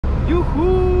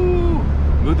Yoo-hoo!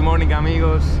 Good morning,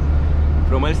 amigos.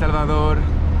 From El Salvador.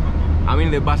 I'm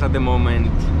in the bus at the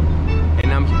moment.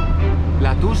 And I'm...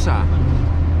 La Tusa.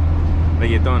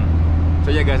 Reggaeton.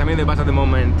 So yeah guys, I'm in the bus at the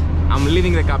moment. I'm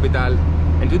leaving the capital.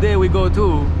 And today we go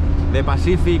to the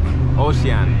Pacific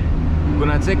Ocean.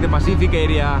 Gonna check the Pacific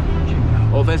area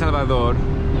of El Salvador.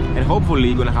 And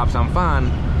hopefully gonna have some fun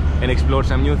and explore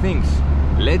some new things.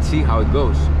 Let's see how it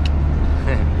goes.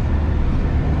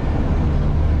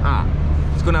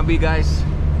 It's gonna be, guys,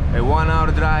 a 1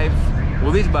 hour drive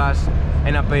with this bus,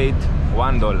 and I paid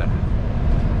 $1.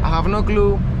 I have no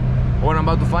clue what I'm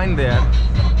about to find there.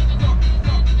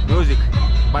 Music,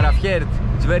 but I've heard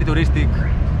it's very touristic,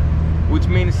 which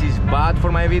means it's bad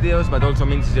for my videos, but also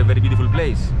means it's a very beautiful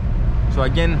place. So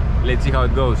again, let's see how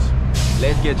it goes.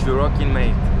 Let's get you rocking,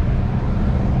 mate.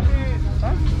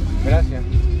 Gracias.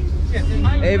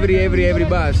 Every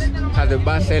bus has the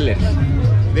bus sellers.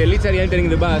 They're literally entering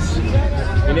the bus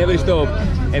in every stop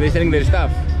and they're selling their stuff.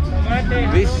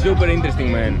 This is super interesting,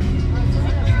 man.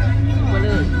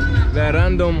 They're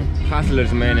random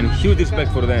hustlers, man, and huge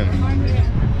respect for them.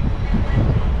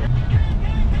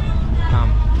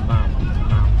 Bam, bam,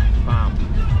 bam, bam.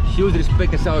 Huge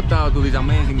respect and shout out to this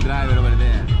amazing driver over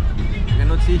there. You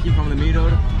cannot see him from the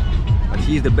mirror, but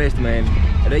he's the best, man.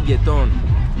 Reggaeton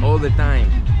all the time.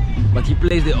 But he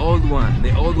plays the old one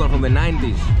from the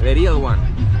 90s, the real one.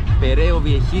 Perreo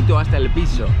viejito hasta el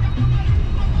piso.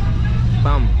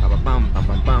 Pam, pam, pam, pam,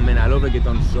 pam, pam. Man, I love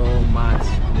reggaeton so much,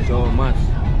 so much.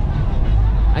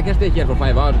 I can stay here for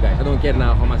 5 hours, guys. I don't care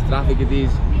now how much traffic it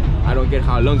is. I don't care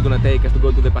how long it's gonna take us to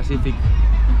go to the Pacific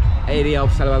area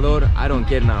of Salvador. I don't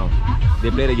care now.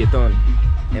 They play reggaeton,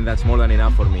 and that's more than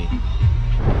enough for me.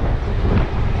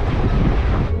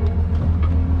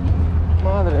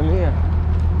 Madre mía.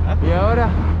 Y ahora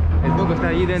el Tunco está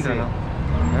allí dentro, ¿no?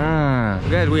 Ah,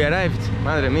 guys, we arrived.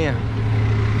 Madre mía.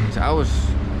 So I was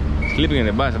sleeping in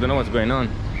the bus. I don't know what's going on.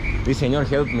 This señor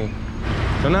helped me.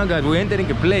 So now, guys, we're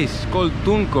entering a place called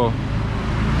Tunco.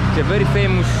 It's a very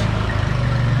famous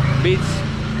beach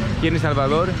here in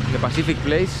Salvador, the Pacific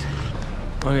place.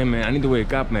 Okay, man, I need to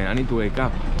wake up, man. I need to wake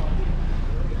up.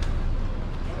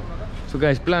 So,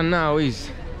 guys, plan now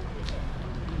is...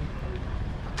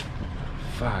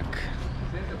 Fuck.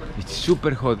 It's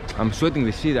super hot. I'm sweating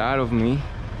the shit out of me.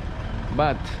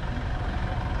 But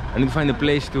I need to find a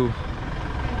place to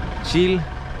chill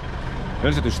and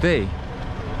also to stay.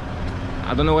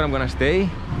 I don't know where I'm gonna stay.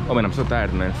 Oh man, I'm so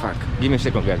tired, man. Fuck. Give me a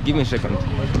second, guys. Give me a second.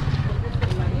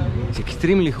 It's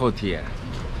extremely hot here.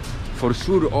 For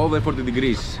sure over 40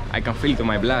 degrees. I can feel it on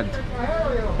my blood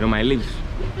and on my lips.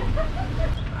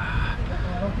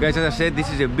 Guys, as I said, this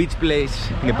is a beach place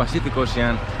in the Pacific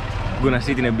Ocean. I'm gonna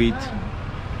sit in a beach.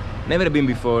 Never been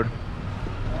before,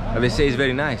 but they say it's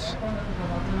very nice.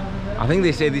 I think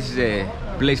they say this is a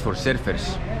place for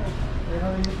surfers.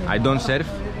 I don't surf,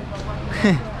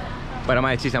 but I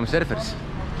might see some surfers.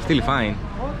 Still fine.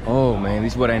 Oh man,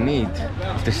 this is what I need.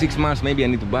 After 6 months, maybe I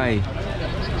need to buy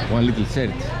one little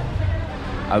shirt.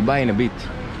 I'll buy in a bit.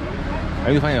 I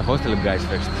need to find a hostel, guys,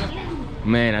 first.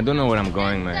 Man, I don't know where I'm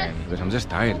going, man, because I'm just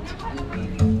tired.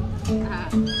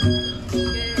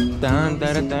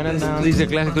 This is a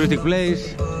classic touristic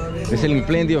place. They're selling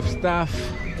plenty of stuff.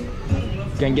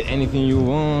 You can get anything you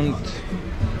want.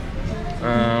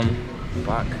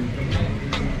 Fuck.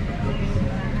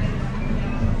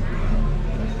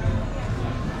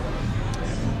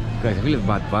 Guys, I feel a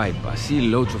bad vibe. I see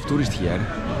loads of tourists here,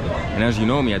 and as you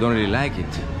know me, I don't really like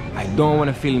it. I don't want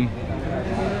to film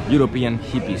European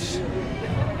hippies.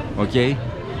 Okay?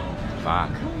 Fuck.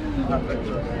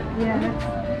 Yeah.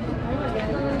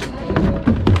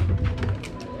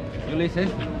 ¿Yo le hice?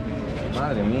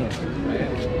 Madre mía.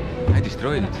 I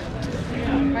destroyed it.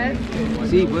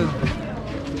 Sí, puedo.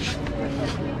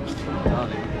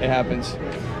 It happens.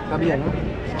 Está bien, ¿no?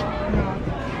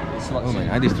 Oh man,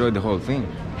 I destroyed the whole thing.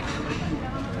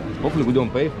 Hopefully we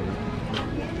don't pay for it.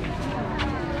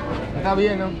 Está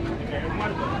bien, ¿no?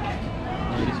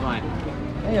 It's fine.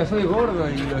 Yo soy gordo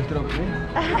y lo estropeé.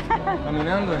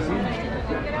 Caminando así.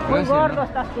 Muy gordo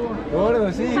estás tú.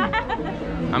 Gordo, sí.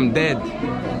 I'm dead.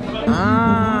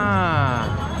 Ah.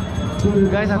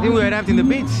 Guys, I think we arrived in the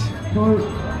beach.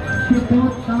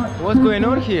 What's going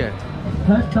on here?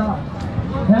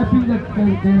 Helping the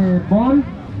boys,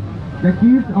 the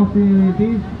kids of the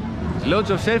beach. Loads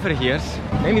of surfers here.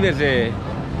 Maybe there's a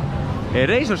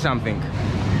race or something.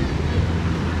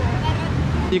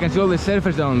 You can see all the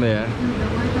surfers down there,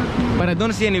 but I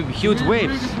don't see any huge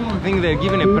waves. I think they're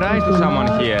giving a prize to someone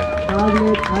here.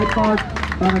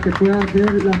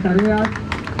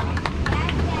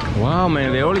 Wow,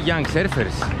 man, they're all young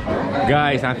surfers.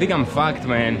 Guys, I think I'm fucked,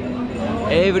 man.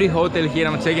 Every hotel here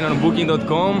I'm checking on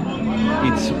booking.com,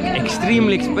 it's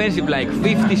extremely expensive, like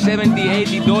 $50,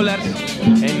 $70,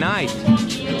 $80 a night.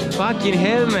 Fucking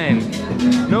hell, man.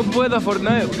 No puedo afford,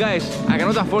 no, guys, I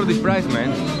cannot afford this price,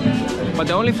 man. But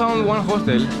I only found one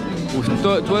hostel with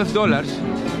 $12.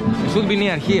 It should be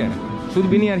near here. Should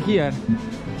be near here.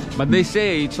 But they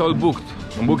say it's all booked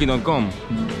on booking.com.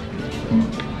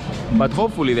 But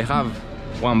hopefully they have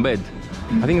one bed.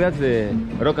 I think that's the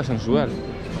Roca Sensual.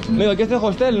 Amigo, aquí este es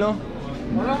hostel, ¿no?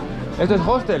 Hola. Esto es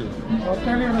hostel.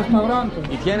 Hotel y restaurante.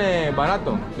 Y tiene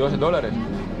barato, $12.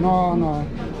 No, no.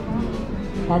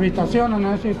 Habitaciones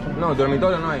necesito. No,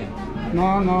 dormitorio no hay.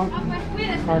 No, no.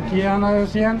 Aquí anda de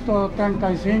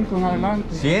 135 en adelante.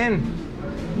 $100.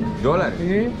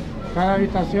 Sí, cada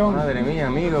habitación. Madre mía,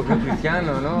 amigo, qué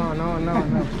cristiano. No.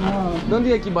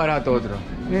 ¿Dónde hay aquí barato otro?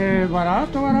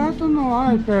 Barato no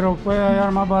hay, pero puede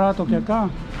hallar más barato que acá.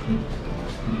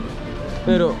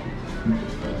 Pero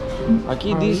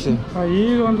aquí dice.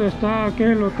 Allí donde está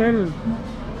aquel hotel,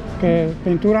 que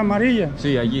pintura amarilla.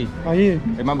 Sí, allí. Allí.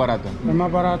 Es más barato. Es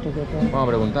más barato que acá. Vamos a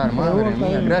preguntar. Madre Pregunta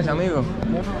mía, ahí. gracias, amigo.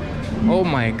 Oh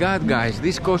my God, guys,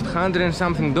 this cost $100 and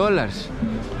something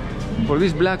for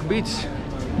this black beach.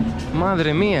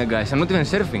 Madre mía, guys, I'm not even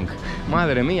surfing.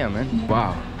 Madre mía, man.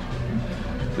 Wow.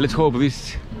 Let's hope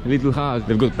this little house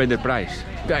they've got better price.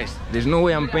 Guys, there's no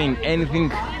way I'm paying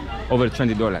anything over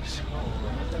 $20.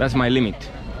 That's my limit.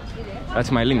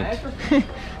 That's my limit.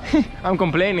 I'm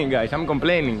complaining, guys. I'm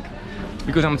complaining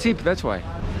because I'm cheap. That's why.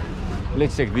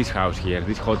 Let's check this house here,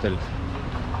 this hotel.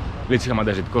 Let's see how much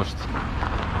does it cost.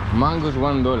 Mangoes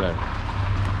 $1.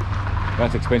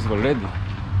 That's expensive already.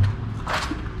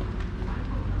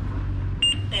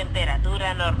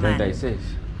 Temperatura normal. 36.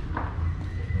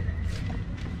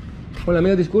 Hola,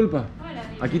 amigo, disculpa. Hola,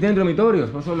 ¿Aquí tienen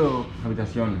dormitorios o solo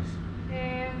habitaciones?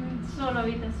 Solo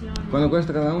habitaciones. ¿Cuánto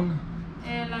cuesta cada una?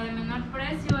 La de menor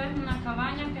precio es una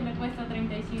cabaña que le cuesta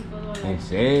 $35. ¿En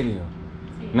serio?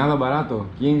 Sí. Nada barato,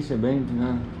 15, 20,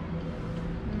 nada. No.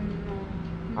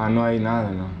 Ah, no hay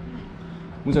nada, no.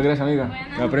 Muchas gracias, amiga.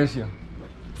 Bueno. Lo aprecio.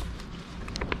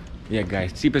 Yeah,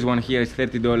 guys, cheapest one here is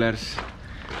 $30.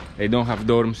 They don't have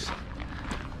dorms.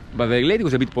 But the lady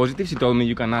was a bit positive. She told me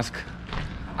you can ask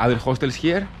other hostels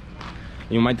here.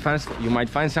 You might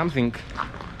find something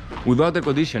without air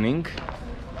conditioning,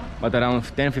 but around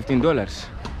 $10-15.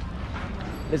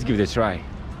 Let's give it a try.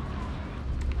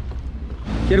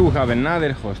 Here we have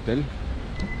another hostel.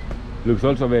 Looks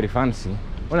also very fancy.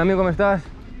 Hola, amigo, ¿cómo estás?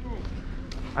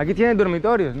 Aquí tienen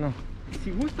dormitorios, ¿no?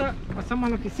 Si gusta, pasamos a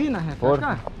la oficina, jefe. Por-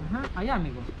 Acá. Ajá, allá,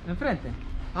 amigo. Enfrente.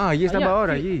 Ah, allí estaba Allá,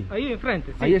 ahora, sí, allí. Ahí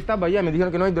enfrente. Sí. Ahí estaba, allá. Me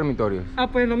dijeron que no hay dormitorios. Ah,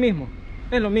 pues es lo mismo.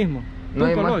 Es lo mismo. ¿No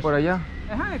hay Tunco más Beach. por allá?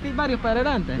 Ajá, aquí hay varios para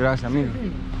adelante. Gracias, amigo.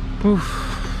 Sí.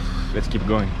 Oof. Let's keep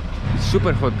going. It's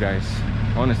super hot, guys.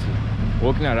 Honestly,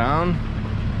 walking around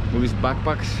with these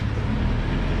backpacks,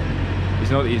 it's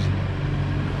not easy.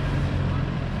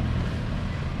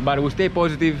 But we stay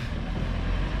positive,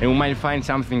 and we might find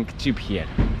something cheap here,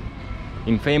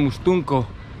 in famous Tunco,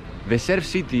 the surf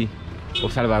city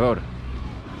of Salvador.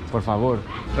 Por favor.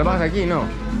 ¿Trabajas aquí? No.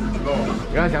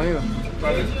 Gracias, amigo.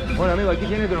 Bueno, amigo, ¿aquí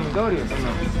tienes dormitorios o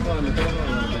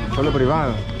no? Solo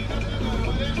privado.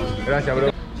 Gracias,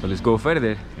 bro. So let's go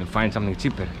further and find something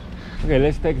cheaper. Okay,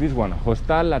 let's take this one.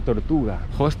 Hostal La Tortuga.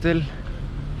 Hostel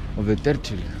of the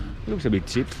Turtle. Looks a bit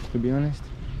cheap, to be honest.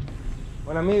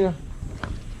 Hola, amigo.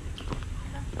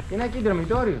 ¿Tiene aquí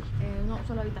dormitorios? No,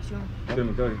 solo habitación.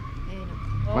 Dormitorio.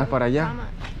 No. ¿Más para allá?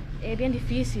 Es bien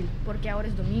difícil porque ahora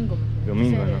es domingo.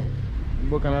 Domingo, Entonces, ¿no?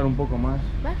 Voy a caminar un poco más.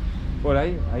 ¿va? Por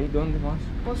ahí, ¿dónde más?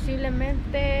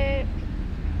 Posiblemente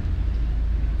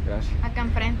Gracias. acá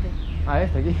enfrente. Ah,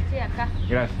 aquí. Sí, acá.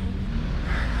 Gracias.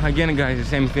 Again, guys, the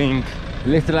same thing.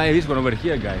 Let's try this one over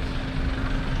here, guys.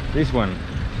 This one.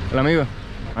 Hola, amigo.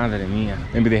 Madre mía.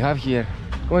 Maybe they have here.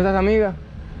 ¿Cómo estás, amiga?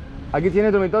 Aquí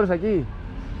tiene dormitorios aquí.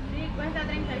 Sí, cuesta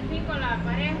 35 la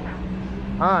pareja.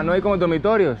 Ah, no hay como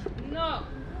dormitorios. No.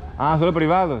 Ah, solo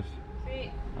privados.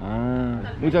 Sí. Ah,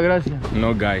 muchas gracias.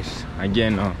 No, guys,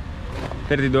 again, no.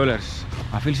 $30.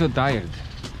 I feel so tired.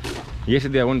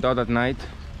 Yesterday I went out at night.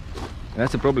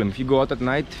 That's the problem. If you go out at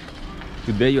night,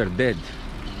 today you are dead.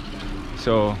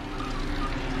 So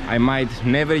I might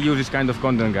never use this kind of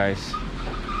content, guys.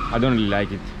 I don't really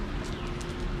like it.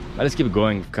 But let's keep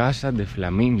going. Casa de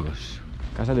flamingos.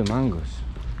 Casa de mangos.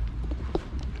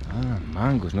 Ah,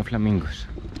 mangos, no flamingos.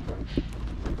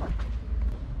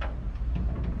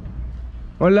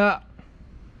 Hola.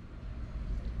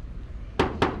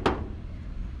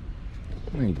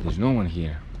 Wait, there's no one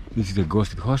here. This is the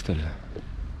ghosted hostel.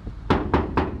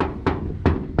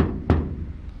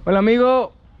 Hola,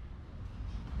 amigo.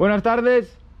 Buenas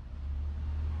tardes.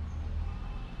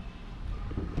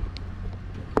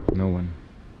 No one.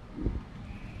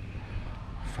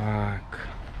 Fuck.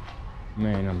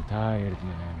 Man, I'm tired,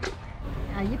 man.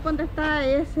 Allí donde está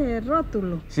ese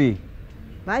rótulo. Sí.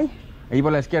 Vaya. Ahí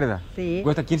por la izquierda. Sí.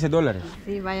 Cuesta $15.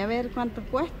 Sí, vaya a ver cuánto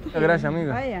cuesta. Muchas gracias,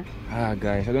 amiga. Vaya. Ah,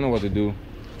 guys, I don't know what to do.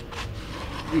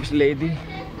 This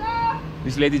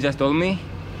lady just told me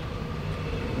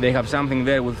they have something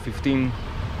there with $15.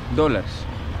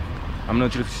 I'm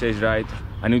not sure if she says right.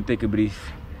 I need to take a breath.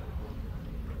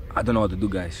 I don't know what to do,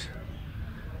 guys.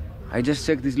 I just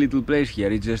checked this little place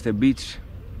here. It's just a beach,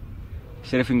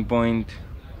 surfing point.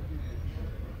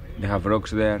 They have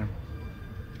rocks there.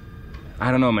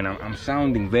 I don't know, man. I'm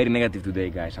sounding very negative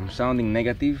today, guys. I'm sounding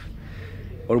negative,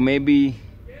 or maybe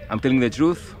I'm telling the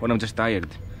truth, or I'm just tired.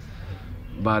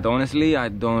 But honestly, I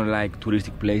don't like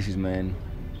touristic places, man.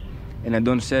 And I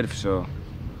don't surf, so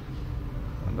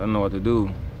I don't know what to do.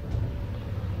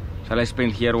 Shall I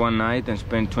spend here one night and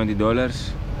spend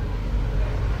 $20?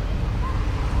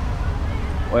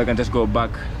 Or I can just go back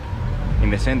in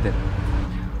the center.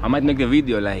 I might make the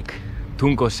video like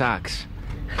Tunco sucks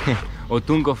or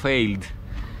Tunco failed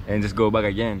and just go back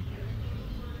again.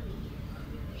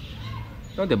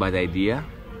 Not a bad idea.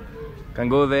 Can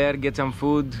go there, get some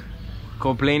food,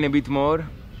 complain a bit more,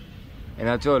 and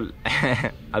that's all.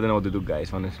 I don't know what to do,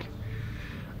 guys, honestly.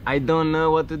 I don't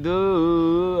know what to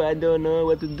do. I don't know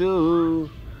what to do.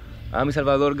 I'm in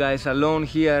Salvador, guys, alone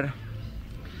here.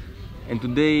 And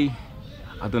today,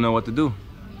 I don't know what to do.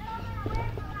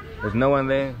 There's no one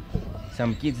there.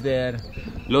 Some kids there.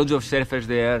 Loads of surfers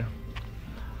there.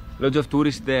 Loads of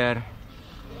tourists there.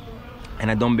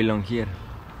 And I don't belong here.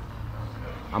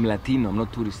 I'm Latino, I'm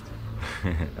not tourist.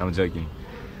 I'm joking.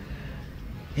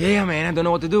 Yeah, man, I don't know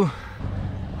what to do.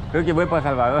 Creo que voy para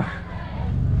Salvador.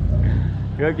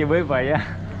 Creo que voy para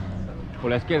allá.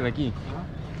 Por la izquierda aquí.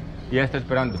 Y ya está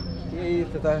esperando. Sí,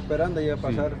 te estás esperando y va a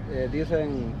pasar,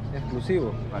 dicen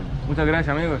exclusivo. Vale. Muchas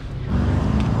gracias, amigos.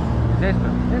 ¿Es esto?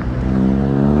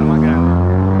 Lo más grande.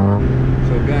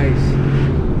 So guys,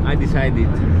 I decided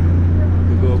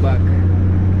to go back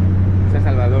to San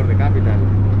Salvador, the capital.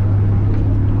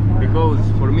 Because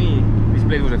for me, this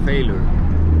place was a failure.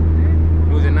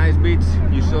 It was a nice beach,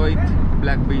 you saw it,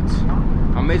 black beach,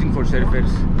 amazing for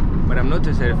surfers, but I'm not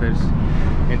a surfer.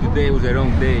 And today was the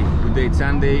wrong day. Today it's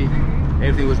Sunday,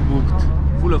 everything was booked,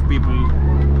 full of people,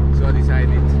 so I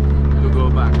decided to go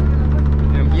back.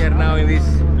 And I'm here now in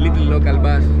this little local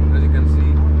bus, as you can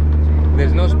see.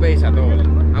 There's no space at all.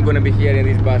 I'm gonna be here in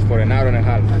this bus for an hour and a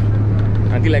half,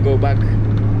 until I go back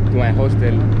to my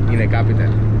hostel in the capital.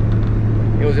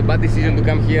 It was a bad decision to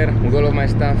come here with all of my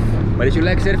stuff, but if you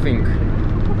like surfing,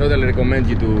 totally recommend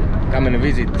you to come and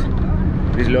visit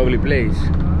this lovely place.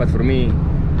 But for me,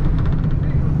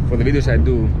 for the videos I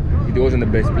do, it wasn't the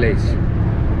best place.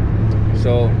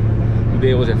 So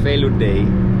today was a failure day,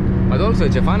 but also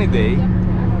it's a funny day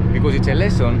because it's a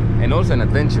lesson and also an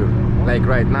adventure, like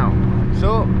right now.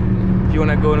 So if you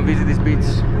wanna go and visit this beach,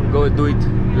 go do it.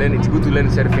 Learn, it's good to learn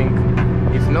surfing.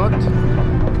 If not,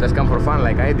 just come for fun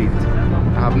like I did.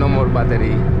 I have no more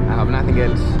battery, I have nothing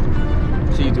else.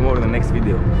 See you tomorrow in the next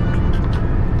video.